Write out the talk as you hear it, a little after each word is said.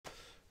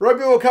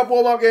Rugby World Cup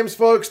warm-up games,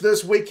 folks.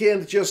 This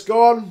weekend just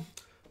gone.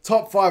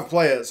 Top 5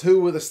 players.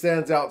 Who were the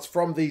standouts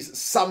from these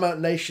Summer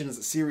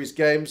Nations Series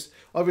games?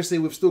 Obviously,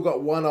 we've still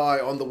got one eye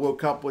on the World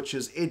Cup, which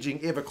is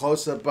edging ever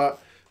closer, but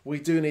we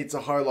do need to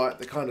highlight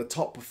the kind of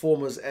top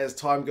performers as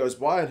time goes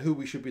by and who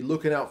we should be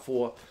looking out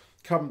for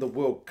come the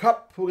World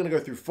Cup. We're going to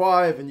go through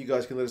 5, and you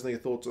guys can let us know your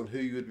thoughts on who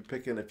you would be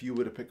picking if you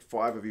were to pick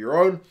 5 of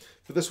your own.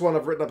 For this one,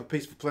 I've written up a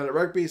piece for Planet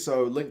Rugby,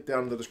 so link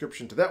down in the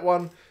description to that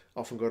one.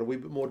 Often got a wee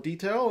bit more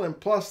detail, and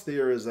plus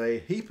there is a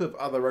heap of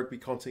other rugby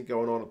content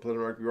going on at Planet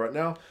Rugby right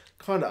now,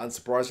 kind of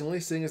unsurprisingly,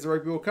 seeing as the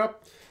Rugby World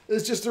Cup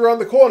is just around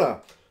the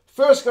corner.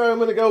 First guy I'm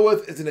going to go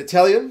with is an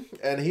Italian,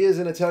 and he is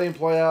an Italian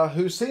player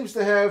who seems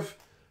to have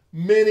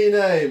many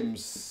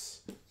names.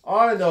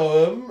 I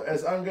know him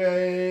as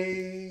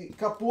Ange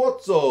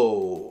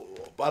Capuzzo,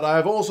 but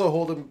I've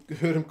also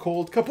heard him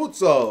called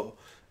Capuzzo.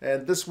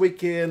 And this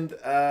weekend,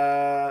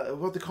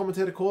 what did the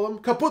commentator call him?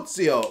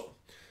 Capuzio.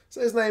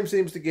 So his name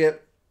seems to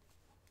get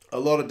a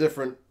lot of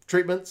different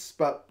treatments,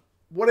 but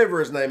whatever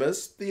his name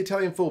is, the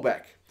Italian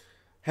fullback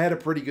had a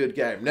pretty good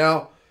game.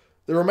 Now,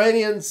 the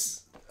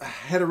Romanians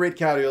had a red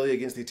card early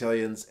against the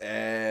Italians,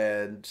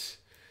 and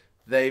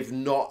they've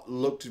not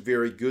looked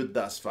very good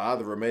thus far.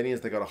 The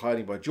Romanians, they got a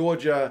hiding by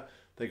Georgia.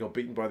 They got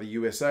beaten by the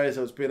USA,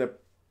 so it's been a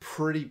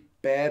pretty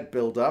bad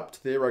build-up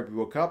to their Rugby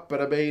World Cup.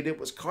 But, I mean, it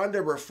was kind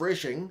of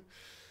refreshing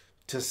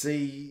to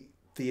see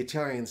the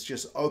Italians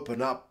just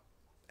open up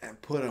and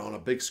put it on a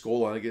big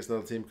scoreline against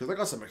another team, because they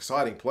got some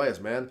exciting players,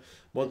 man.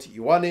 Monty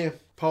Ioane,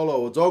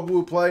 Paulo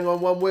Odogwu playing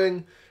on one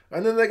wing,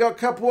 and then they got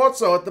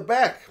Capuzzo at the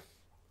back.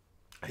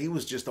 He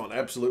was just on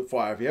absolute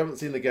fire. If you haven't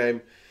seen the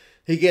game,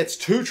 he gets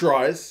 2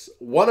 tries.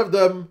 One of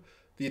them,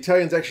 the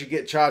Italians actually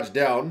get charged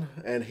down,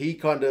 and he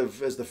kind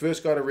of is the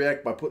first guy to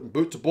react by putting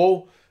boot to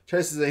ball,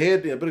 chases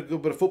ahead, a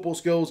good bit of football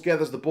skills,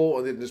 gathers the ball,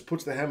 and then just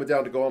puts the hammer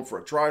down to go on for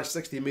a try,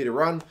 60-meter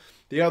run.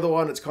 The other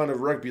one, it's kind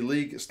of rugby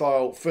league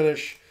style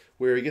finish,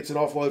 where he gets an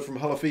offload from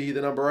Halafihi,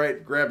 the number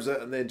 8, grabs it,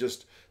 and then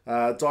just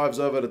dives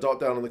over to dot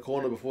down in the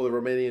corner before the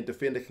Romanian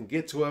defender can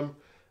get to him.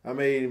 I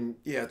mean,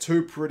 yeah,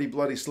 2 pretty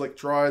bloody slick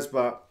tries,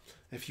 but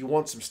if you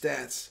want some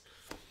stats,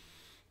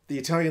 the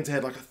Italians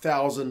had like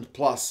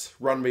 1,000+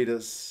 run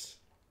meters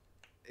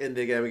in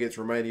their game against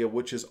Romania,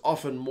 which is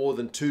often more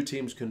than 2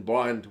 teams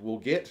combined will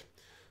get.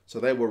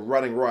 So they were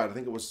running right. I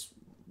think it was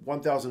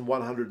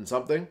 1,100 and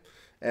something.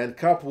 And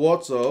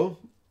Capuzzo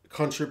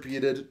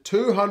contributed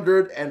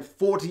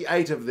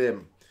 248 of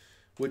them,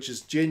 which is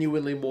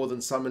genuinely more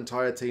than some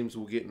entire teams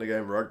will get in a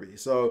game of rugby.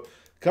 So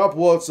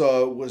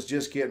Capuzzo was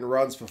just getting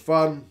runs for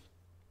fun.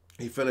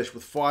 He finished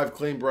with 5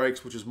 clean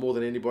breaks, which is more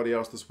than anybody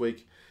else this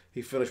week.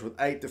 He finished with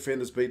 8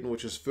 defenders beaten,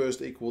 which is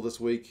first equal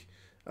this week.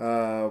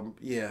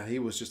 Yeah, he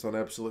was just on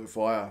absolute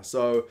fire.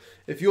 So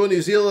if you're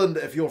New Zealand,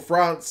 if you're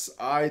France,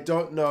 I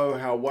don't know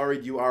how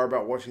worried you are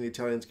about watching the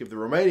Italians give the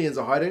Romanians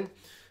a hiding,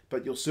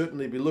 but you'll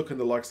certainly be looking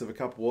the likes of a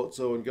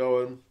Capuzzo and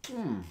going,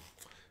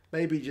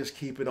 maybe just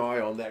keep an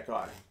eye on that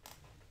guy.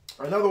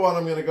 Another one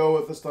I'm going to go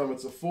with, this time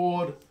it's a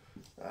forward.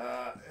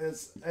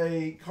 It's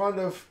a kind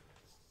of,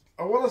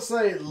 I want to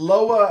say,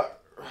 lower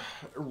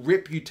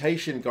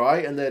reputation guy,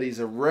 in that he's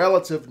a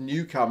relative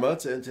newcomer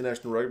to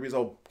international rugby. He's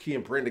old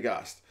Kian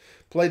Prendergast.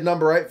 Played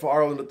number 8 for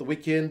Ireland at the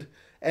weekend.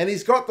 And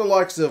he's got the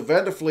likes of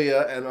Van der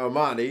Fleer and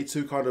Omani,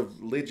 2 kind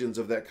of legends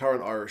of that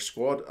current Irish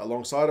squad,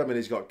 alongside him. And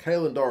he's got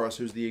Caelan Doris,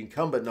 who's the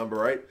incumbent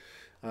number 8,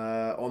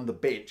 on the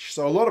bench.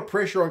 So a lot of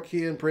pressure on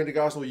Kian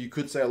Prendergast, or you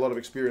could say a lot of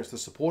experience to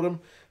support him.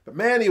 But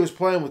man, he was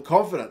playing with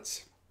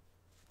confidence.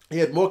 He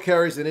had more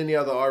carries than any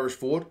other Irish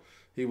forward.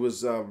 He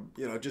was,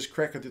 just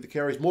cracking through the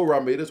carries. More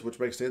run meters, which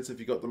makes sense if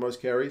you got the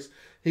most carries.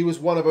 He was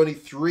one of only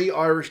 3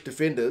 Irish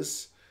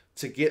defenders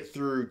to get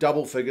through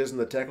double figures in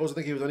the tackles. I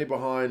think he was only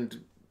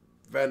behind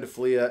Van der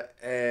Fleer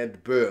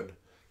and Byrne,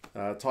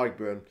 Tyke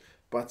Byrne.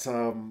 But,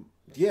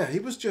 he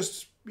was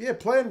just,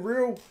 playing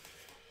real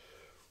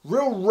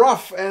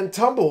rough and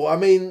tumble. I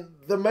mean,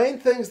 the main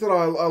things that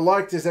I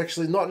liked is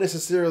actually not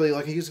necessarily,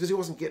 like, because he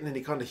wasn't getting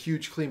any kind of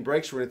huge clean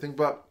breaks or anything,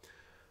 but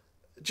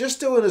just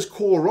doing his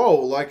core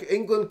role. Like,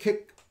 England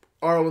kick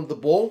Ireland the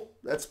ball.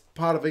 That's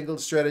part of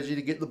England's strategy,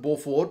 to get the ball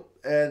forward.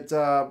 And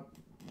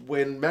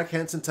when Mac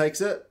Hansen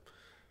takes it,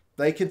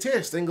 they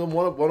contest. England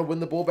want to win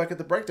the ball back at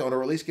the breakdown,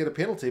 or at least get a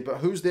penalty. But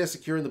who's there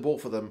securing the ball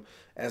for them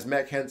as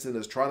Mac Hansen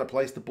is trying to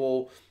place the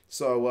ball?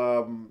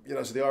 So,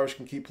 so the Irish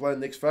can keep playing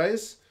the next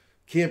phase.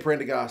 Kian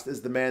Prendergast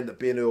is the man that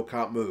Ben Earl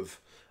can't move.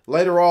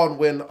 Later on,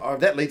 when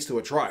that leads to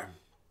a try.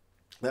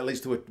 That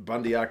leads to a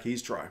Bundy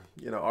Arkeys try.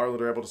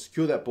 Ireland are able to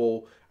secure that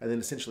ball and then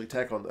essentially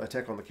attack on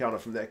the counter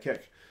from that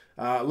kick.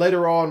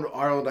 Later on,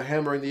 Ireland are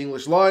hammering the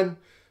English line.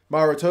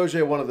 Mauro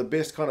Toje, one of the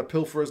best kind of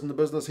pilferers in the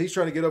business, he's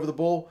trying to get over the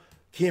ball.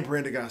 Kian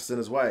Prendergast in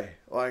his way.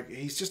 Like,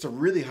 he's just a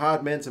really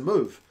hard man to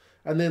move.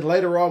 And then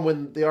later on,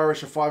 when the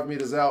Irish are 5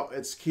 meters out,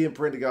 it's Kian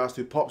Prendergast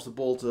who pops the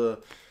ball to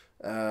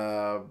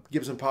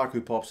Gibson Park,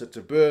 who pops it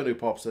to Byrne, who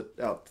pops it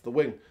out to the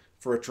wing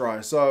for a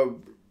try.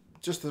 So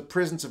just the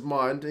presence of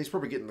mind, he's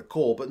probably getting the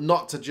call, but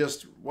not to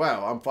just,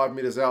 wow, I'm 5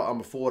 meters out, I'm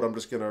a forward, I'm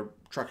just going to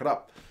truck it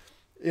up.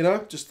 You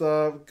know, just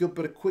a good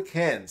bit of quick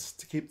hands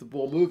to keep the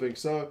ball moving.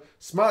 So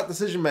smart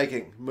decision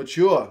making,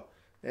 mature,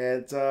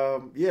 and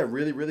yeah,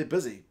 really, really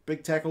busy.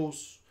 Big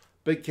tackles,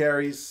 big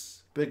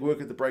carries, big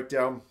work at the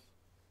breakdown.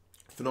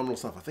 Phenomenal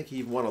stuff. I think he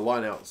even won a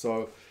line out.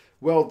 So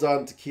well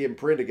done to Kim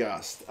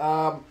Prendergast.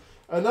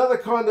 Another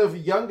kind of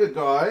younger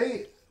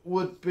guy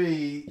would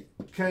be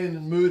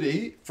Kane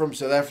Moody from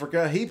South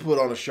Africa. He put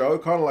on a show,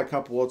 kind of like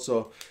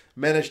Kapuotso,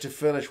 managed to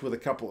finish with a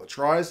couple of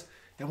tries.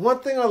 And one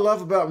thing I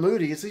love about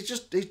Moody is he's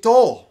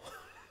tall.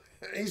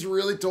 He's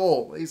really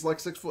tall. He's like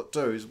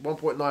 6'2". He's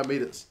 1.9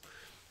 meters.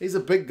 He's a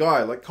big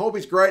guy. Like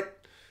Colby's great.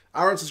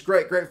 Arons is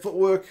great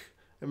footwork.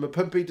 And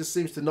Mapimpi just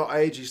seems to not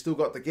age. He's still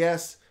got the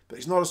gas, but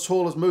he's not as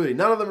tall as Moody.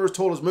 None of them are as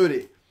tall as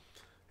Moody.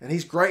 And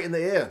he's great in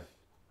the air.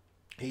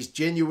 He's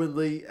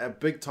genuinely a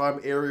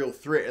big-time aerial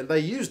threat. And they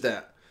used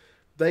that.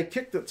 They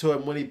kicked it to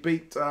him when he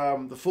beat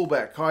the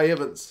fullback, Kai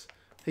Evans.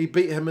 He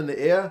beat him in the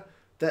air.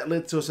 That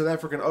led to a South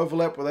African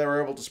overlap where they were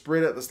able to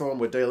spread it. That's the one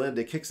where Dale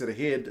Ende kicks it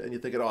ahead, and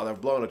you're thinking, oh,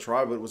 they've blown a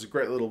try, but it was a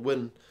great little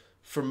win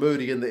from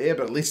Moody in the air,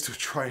 but at least to a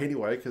try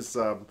anyway, because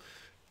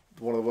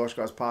one of the Welsh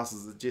guys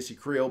passes to Jesse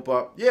Creel.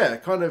 But yeah,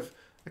 kind of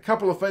a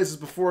couple of phases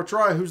before a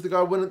try. Who's the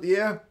guy winning at the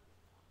air?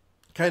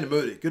 Kane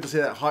Moody. Good to see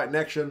that height in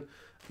action.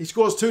 He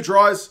scores 2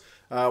 tries.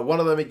 One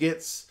of them he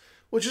gets,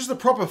 which is the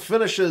proper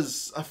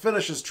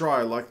finisher's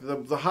try. Like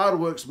the hard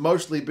work's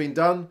mostly been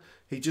done.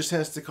 He just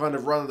has to kind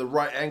of run the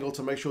right angle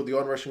to make sure the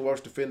onrushing Welsh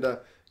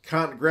defender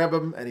can't grab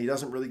him, and he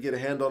doesn't really get a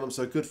hand on him.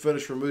 So good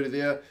finish from Moody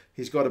there.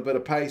 He's got a bit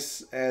of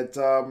pace, and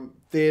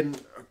then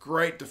a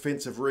great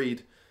defensive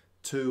read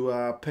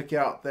to pick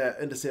out that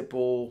intercept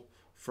ball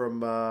from,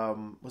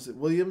 was it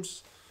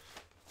Williams?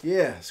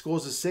 Yeah,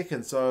 scores his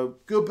second. So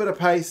good bit of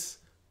pace,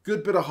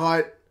 good bit of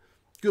height,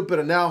 good bit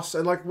of nous.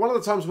 And like one of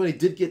the times when he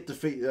did get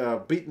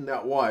beaten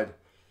out wide,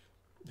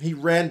 he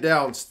ran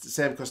down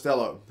Sam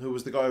Costello, who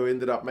was the guy who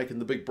ended up making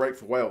the big break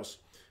for Wales.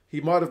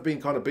 He might have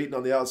been kind of beaten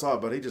on the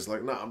outside, but he just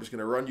like, nah, I'm just going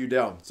to run you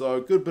down. So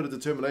a good bit of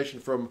determination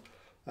from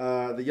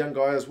the young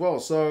guy as well.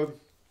 So,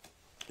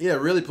 yeah,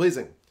 really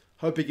pleasing.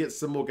 Hope he gets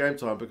some more game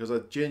time because I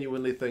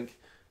genuinely think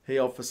he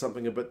offers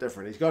something a bit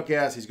different. He's got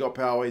gas, he's got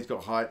power, he's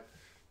got height.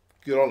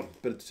 Good on him.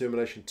 Bit of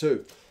determination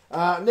too.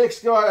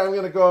 Next guy I'm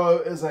going to go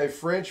is a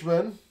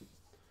Frenchman.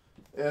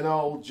 And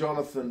old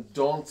Jonathan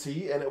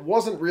Danty, and it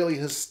wasn't really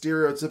his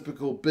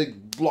stereotypical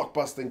big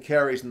blockbusting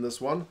carries in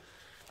this one.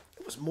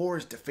 It was more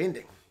his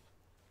defending.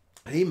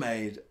 He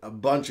made a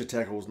bunch of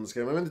tackles in this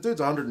game. I mean, the dude's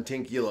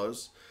 110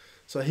 kilos,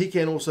 so he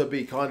can also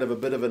be kind of a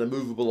bit of an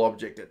immovable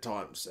object at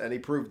times, and he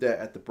proved that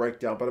at the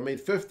breakdown. But I mean,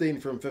 15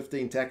 from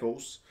 15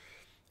 tackles.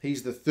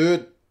 He's the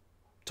 3rd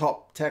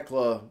top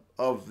tackler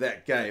of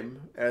that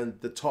game,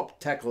 and the top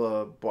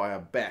tackler by a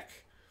back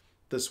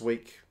this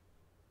week.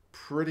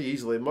 Pretty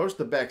easily. Most of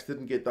the backs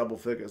didn't get double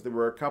figures. There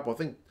were a couple. I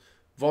think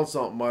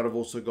Vincent might have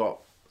also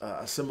got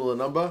a similar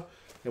number.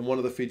 And one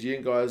of the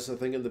Fijian guys, I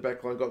think, in the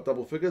back line got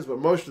double figures. But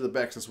most of the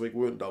backs this week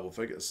weren't double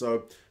figures.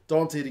 So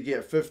Danty to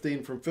get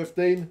 15 from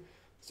 15.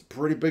 It's a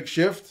pretty big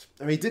shift.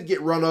 I mean, he did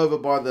get run over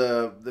by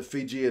the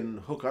Fijian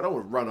hooker. I don't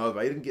want to run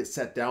over. He didn't get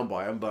sat down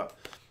by him, but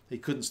he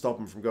couldn't stop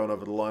him from going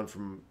over the line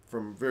from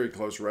very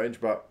close range.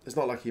 But it's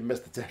not like he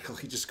missed the tackle.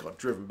 He just got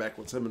driven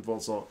backwards. Him and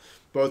Vincent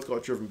both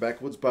got driven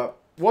backwards. But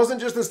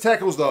wasn't just his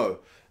tackles, though.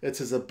 It's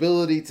his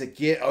ability to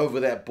get over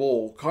that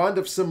ball. Kind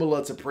of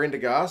similar to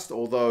Prendergast,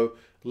 although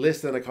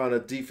less than a kind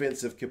of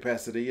defensive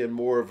capacity and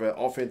more of an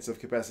offensive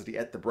capacity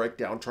at the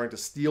breakdown, trying to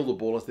steal the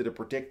ball instead of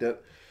protect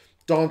it.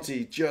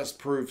 Danty just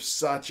proved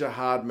such a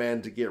hard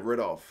man to get rid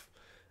of.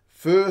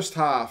 First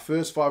half,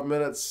 first 5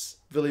 minutes,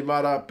 Vili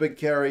Mata, big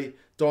carry,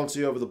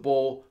 Danty over the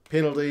ball,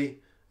 penalty,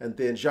 and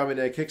then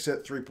Jaminet kicks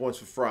it, 3 points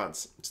for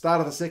France.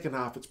 Start of the second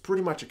half, it's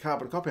pretty much a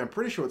carbon copy. I'm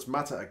pretty sure it's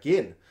Mata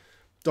again.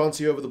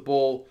 Danty over the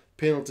ball,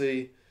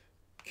 penalty,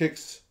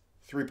 kicks,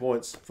 3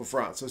 points for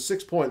France. So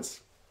 6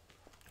 points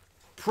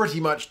pretty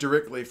much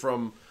directly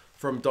from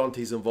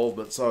Danty's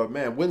involvement. So,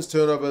 man, wins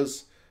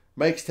turnovers,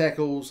 makes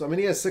tackles. I mean,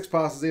 he has 6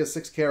 passes, he has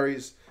 6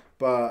 carries,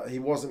 but he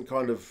wasn't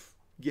kind of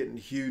getting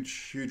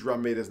huge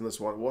run meters in this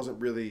one. It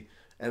wasn't really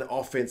an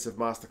offensive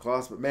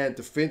masterclass, but, man,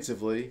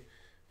 defensively,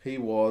 he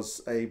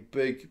was a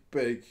big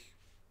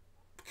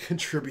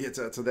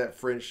contributor to that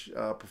French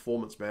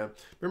performance, man.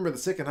 Remember, in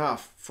the second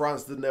half,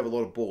 France didn't have a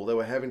lot of ball. They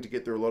were having to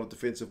get through a lot of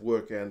defensive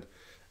work, and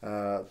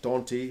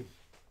Danty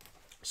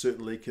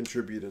certainly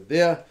contributed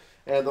there.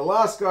 And the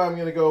last guy I'm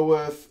going to go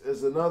with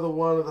is another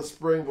one of the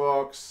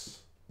Springboks,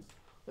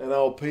 and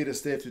old Peter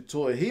Steph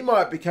Tutoy. He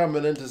might be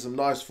coming into some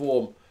nice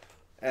form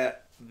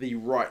at the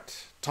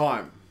right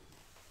time.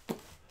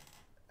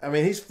 I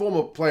mean, he's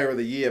former player of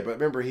the year, but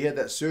remember, he had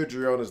that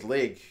surgery on his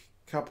leg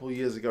a couple of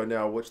years ago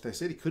now, which they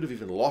said he could have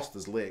even lost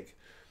his leg.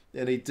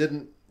 And he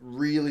didn't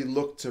really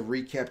look to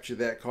recapture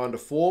that kind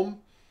of form,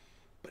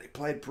 but he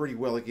played pretty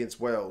well against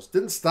Wales.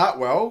 Didn't start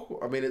well.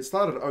 I mean, it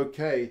started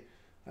okay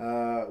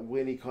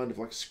when he kind of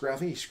like I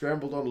think he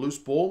scrambled on loose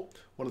ball,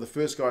 one of the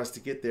first guys to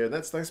get there, and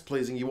that's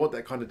pleasing. You want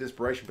that kind of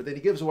desperation, but then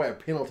he gives away a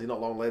penalty not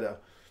long later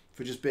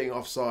for just being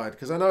offside.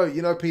 Because I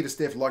know, Peter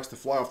Steph likes to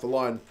fly off the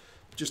line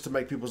just to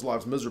make people's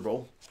lives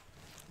miserable.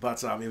 But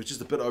he was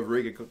just a bit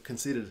overeager,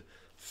 conceded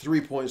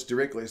 3 points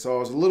directly. So I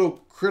was a little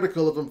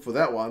critical of him for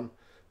that one.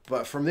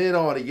 But from then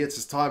on, he gets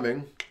his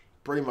timing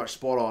pretty much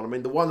spot on. I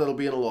mean, the one that'll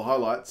be in all the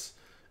highlights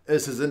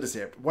is his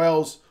intercept.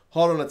 Wales,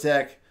 hot on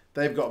attack.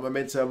 They've got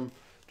momentum.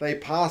 They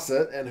pass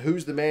it, and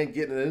who's the man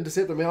getting an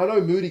intercept? I mean, I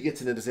know Moody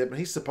gets an intercept, and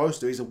he's supposed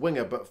to. He's a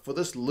winger. But for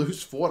this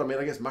loose forward, I mean,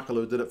 I guess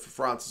Makalou did it for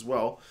France as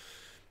well.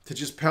 To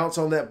just pounce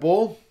on that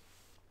ball,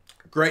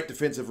 great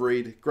defensive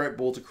read. Great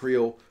ball to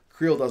Creel.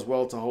 Creel does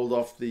well to hold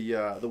off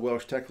the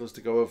Welsh tacklers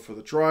to go over for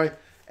the try.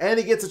 And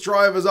he gets a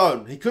try of his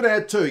own. He could have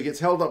had two. He gets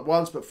held up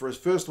once, but for his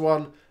first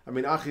one, I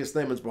mean, Achias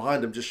Neyman's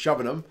behind him, just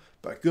shoving him.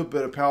 But a good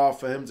bit of power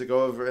for him to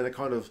go over in a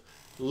kind of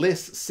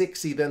less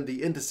sexy than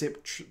the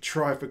intercept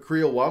try for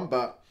Creel one.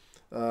 But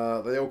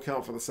they all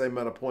count for the same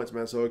amount of points,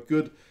 man. So a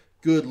good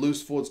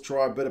loose forwards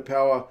try, a bit of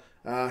power.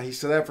 He's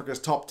South Africa's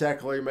top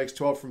tackler. He makes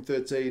 12 from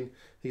 13.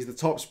 He's the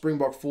top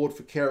Springbok forward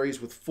for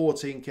carries with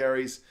 14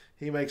 carries.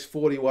 He makes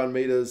 41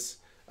 metres.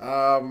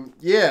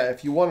 Yeah,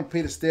 if you wanted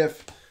Peter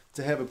Steff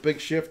to have a big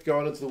shift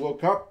going into the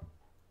World Cup,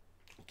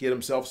 get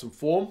himself some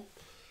form,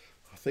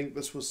 I think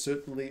this was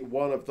certainly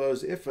one of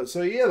those efforts.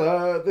 So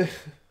yeah,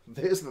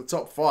 there's the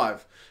top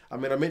five. I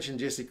mean, I mentioned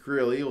Jesse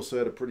Creel. He also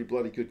had a pretty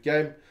bloody good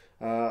game.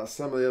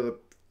 Some of the other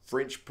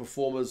French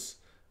performers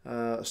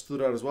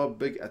stood out as well.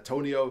 Big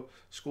Antonio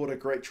scored a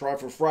great try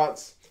for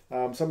France.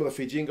 Some of the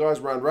Fijian guys,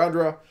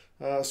 Randra,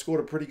 scored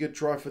a pretty good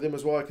try for them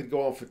as well. I could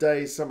go on for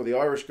days. Some of the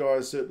Irish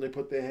guys certainly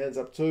put their hands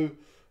up too.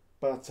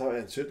 But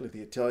and certainly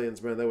the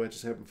Italians, man, they were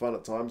just having fun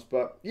at times.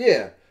 But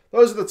yeah,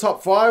 those are the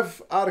top five.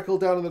 Article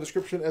down in the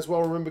description as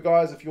well. Remember,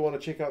 guys, if you want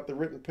to check out the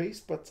written piece.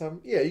 But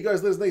yeah, you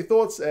guys let us know your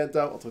thoughts, and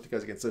I'll talk to you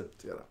guys again soon.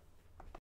 See you later.